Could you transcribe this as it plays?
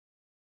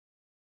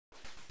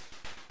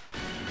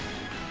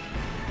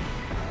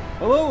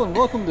Hello and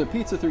welcome to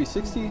Pizza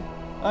 360.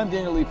 I'm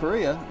Daniel Lee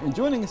Perea, and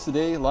joining us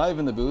today live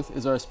in the booth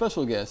is our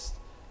special guest,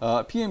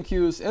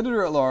 PMQ's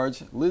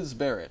editor-at-large, Liz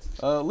Barrett.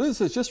 Liz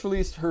has just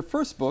released her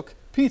first book,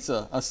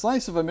 Pizza, A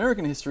Slice of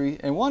American History,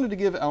 and wanted to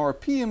give our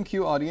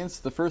PMQ audience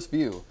the first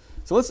view.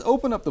 So let's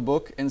open up the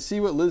book and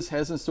see what Liz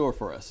has in store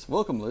for us.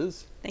 Welcome,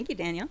 Liz. Thank you,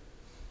 Daniel.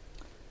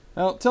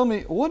 Now, tell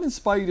me, what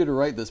inspired you to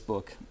write this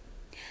book?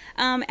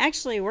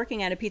 Actually,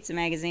 working at a pizza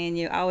magazine,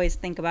 you always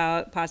think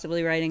about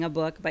possibly writing a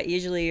book, but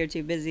usually you're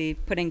too busy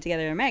putting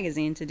together a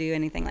magazine to do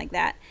anything like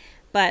that.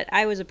 But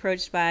I was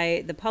approached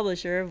by the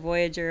publisher,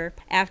 Voyager,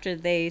 after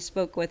they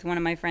spoke with one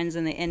of my friends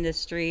in the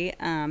industry,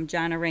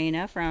 John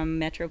Arena from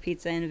Metro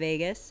Pizza in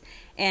Vegas,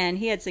 and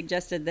he had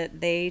suggested that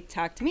they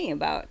talk to me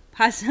about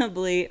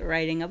possibly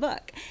writing a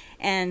book.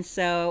 And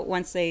so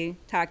once they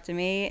talked to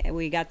me,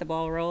 we got the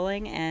ball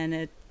rolling, and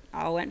it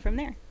all went from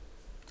there.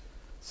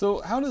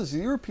 So how does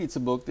your pizza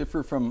book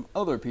differ from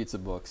other pizza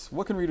books?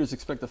 What can readers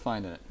expect to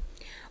find in it?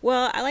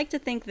 Well, I like to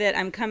think that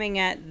I'm coming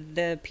at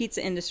the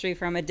pizza industry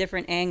from a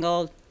different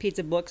angle,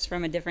 pizza books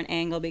from a different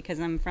angle, because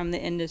I'm from the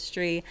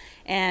industry,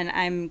 and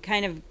I'm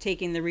kind of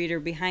taking the reader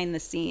behind the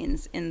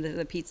scenes in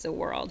the pizza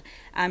world.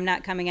 I'm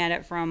not coming at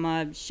it from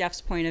a chef's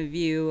point of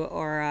view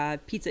or a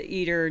pizza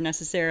eater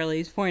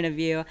necessarily's point of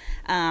view.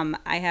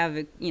 I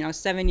have,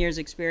 7 years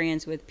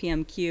experience with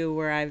PMQ,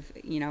 where I've,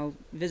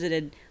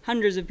 visited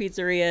hundreds of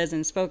pizzerias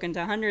and spoken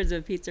to hundreds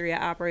of pizzeria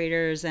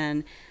operators,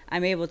 and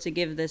I'm able to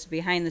give this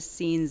behind the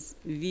scenes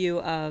view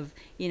of,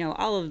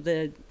 all of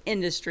the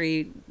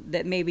industry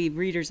that maybe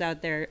readers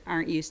out there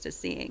aren't used to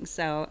seeing.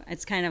 So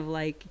it's kind of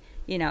like,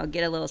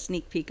 get a little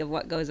sneak peek of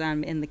what goes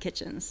on in the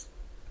kitchens.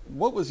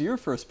 What was your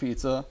first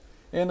pizza,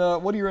 and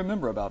what do you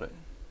remember about it?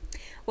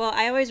 Well,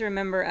 I always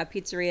remember a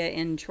pizzeria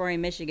in Troy,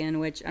 Michigan,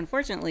 which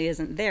unfortunately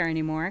isn't there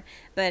anymore,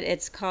 but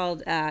it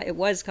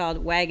was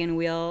called Wagon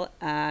Wheel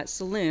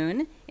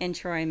Saloon in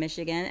Troy,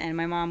 Michigan, and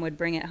my mom would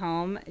bring it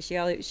home. She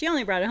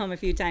only brought it home a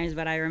few times,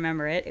 but I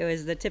remember it. It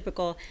was the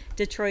typical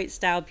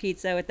Detroit-style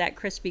pizza with that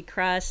crispy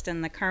crust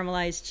and the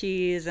caramelized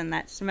cheese and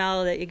that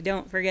smell that you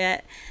don't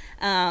forget.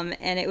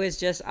 And it was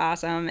just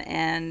awesome.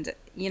 And,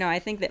 I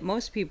think that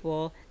most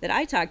people that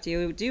I talk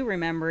to do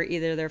remember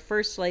either their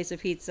first slice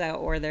of pizza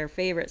or their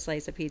favorite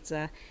slice of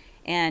pizza.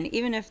 And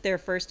even if their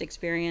first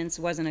experience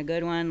wasn't a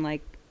good one,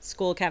 like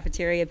school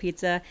cafeteria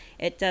pizza,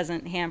 it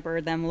doesn't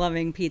hamper them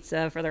loving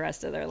pizza for the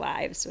rest of their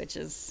lives, which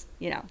is,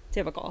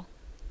 typical.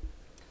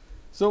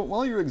 So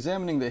while you're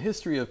examining the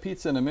history of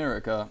pizza in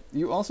America,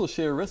 you also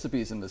share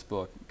recipes in this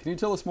book. Can you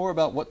tell us more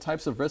about what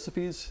types of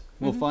recipes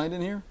we'll find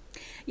in here?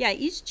 Yeah,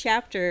 each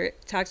chapter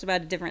talks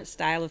about a different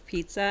style of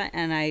pizza,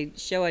 and I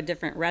show a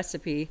different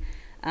recipe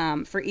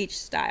for each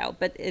style.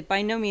 But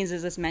by no means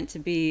is this meant to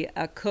be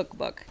a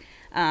cookbook.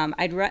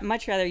 I'd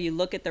much rather you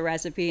look at the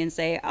recipe and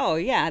say, oh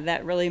yeah,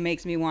 that really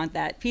makes me want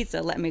that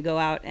pizza. Let me go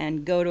out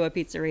and go to a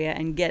pizzeria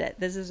and get it.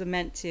 This is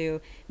meant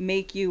to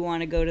make you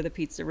want to go to the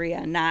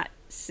pizzeria, not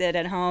sit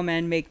at home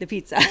and make the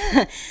pizza.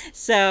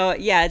 So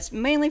yeah, it's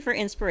mainly for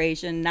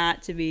inspiration,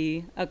 not to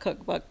be a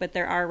cookbook, but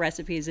there are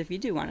recipes if you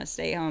do want to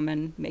stay home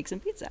and make some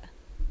pizza.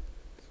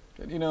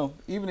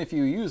 Even if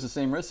you use the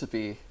same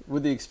recipe,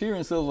 with the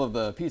experience level of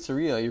the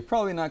pizzeria, you're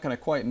probably not going to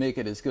quite make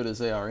it as good as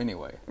they are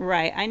anyway.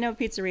 Right. I know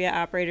pizzeria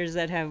operators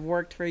that have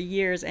worked for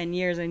years and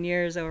years and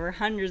years over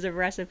hundreds of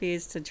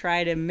recipes to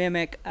try to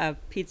mimic a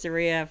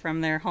pizzeria from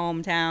their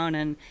hometown,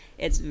 and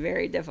it's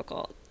very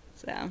difficult.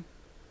 So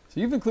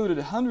you've included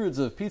hundreds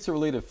of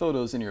pizza-related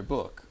photos in your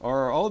book.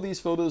 Are all of these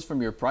photos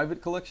from your private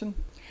collection?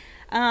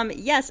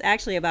 Yes,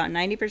 actually about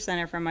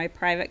 90% are from my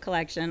private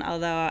collection,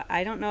 although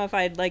I don't know if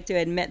I'd like to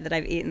admit that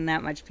I've eaten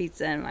that much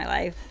pizza in my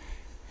life.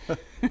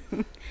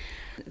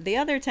 The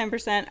other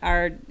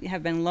 10%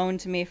 have been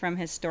loaned to me from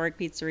historic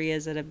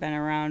pizzerias that have been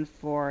around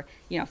for,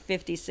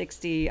 50,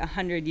 60,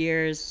 100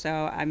 years. So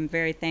I'm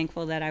very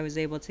thankful that I was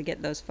able to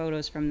get those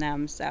photos from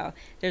them. So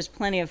there's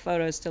plenty of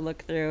photos to look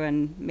through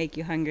and make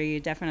you hungry. You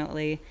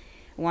definitely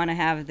want to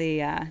have the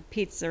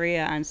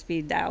pizzeria on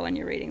speed dial when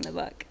you're reading the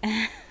book.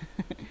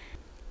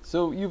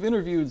 So you've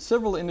interviewed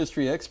several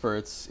industry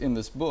experts in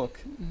this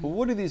book. Well,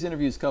 what do these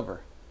interviews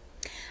cover?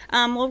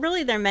 Well,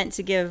 really, they're meant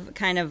to give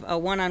kind of a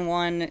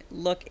one-on-one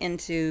look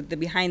into the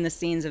behind the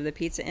scenes of the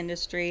pizza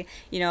industry.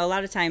 A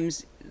lot of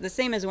times, the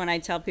same as when I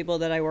tell people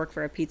that I work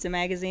for a pizza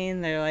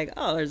magazine, they're like,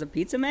 oh, there's a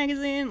pizza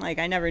magazine? Like,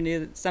 I never knew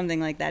that something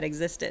like that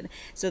existed.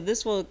 So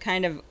this will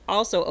kind of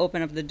also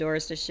open up the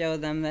doors to show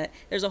them that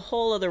there's a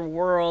whole other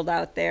world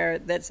out there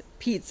that's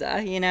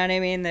pizza, you know what I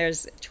mean?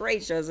 There's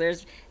trade shows,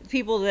 there's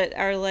people that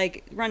are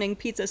like running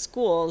pizza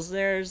schools,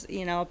 there's,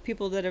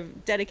 people that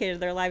have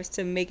dedicated their lives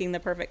to making the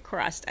perfect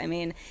crust. I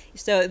mean,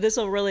 so this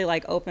will really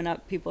like open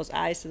up people's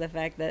eyes to the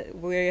fact that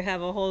we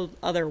have a whole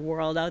other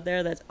world out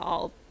there that's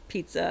all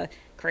pizza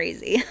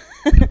crazy.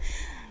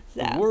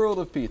 The world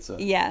of pizza.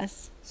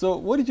 Yes. So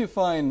what did you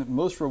find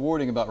most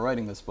rewarding about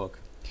writing this book?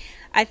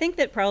 I think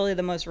that probably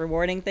the most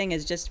rewarding thing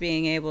is just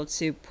being able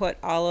to put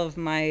all of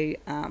my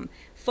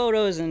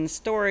photos and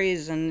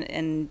stories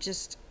and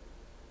just,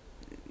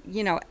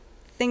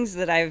 things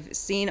that I've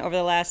seen over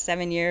the last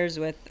 7 years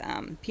with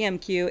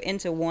PMQ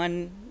into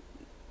one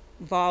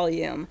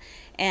volume,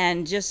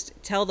 and just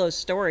tell those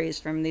stories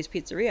from these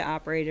pizzeria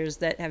operators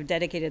that have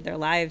dedicated their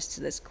lives to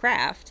this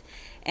craft.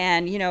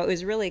 And, you know, it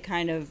was really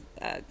kind of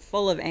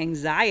full of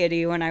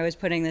anxiety when I was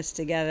putting this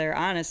together,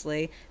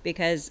 honestly,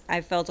 because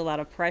I felt a lot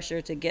of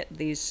pressure to get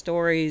these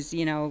stories,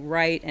 you know,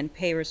 right and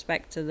pay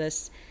respect to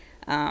this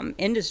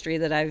industry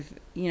that I've,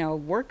 you know,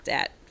 worked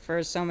at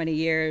for so many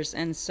years.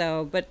 And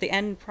so, but the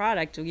end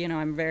product, you know,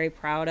 I'm very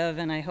proud of,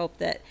 and I hope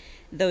that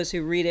those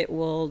who read it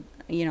will,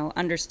 you know,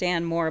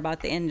 understand more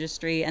about the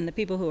industry, and the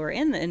people who are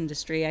in the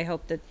industry, I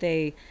hope that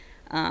they,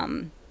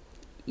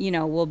 you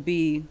know, will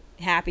be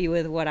happy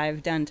with what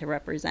I've done to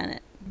represent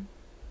it.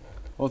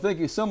 Well, thank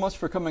you so much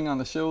for coming on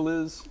the show,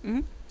 Liz.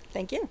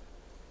 Thank you.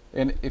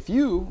 And if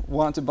you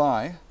want to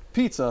buy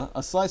Pizza,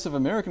 A Slice of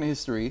American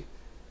History,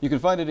 you can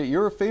find it at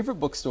your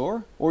favorite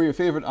bookstore or your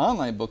favorite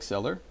online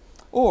bookseller.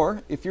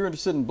 Or if you're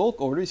interested in bulk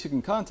orders, you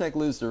can contact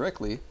Liz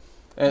directly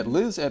at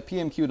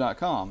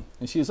liz@pmq.com.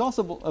 And she is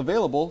also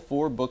available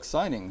for book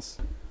signings.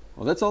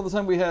 Well, that's all the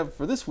time we have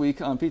for this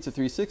week on Pizza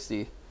 360.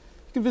 You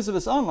can visit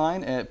us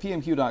online at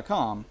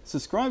pmq.com.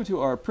 Subscribe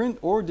to our print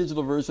or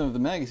digital version of the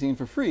magazine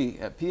for free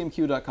at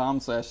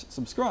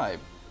pmq.com/subscribe.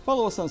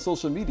 Follow us on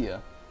social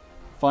media.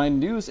 Find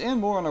news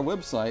and more on our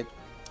website.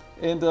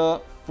 And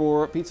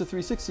for Pizza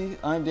 360,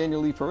 I'm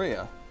Daniel Lee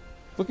Perea.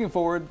 Looking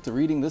forward to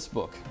reading this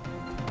book.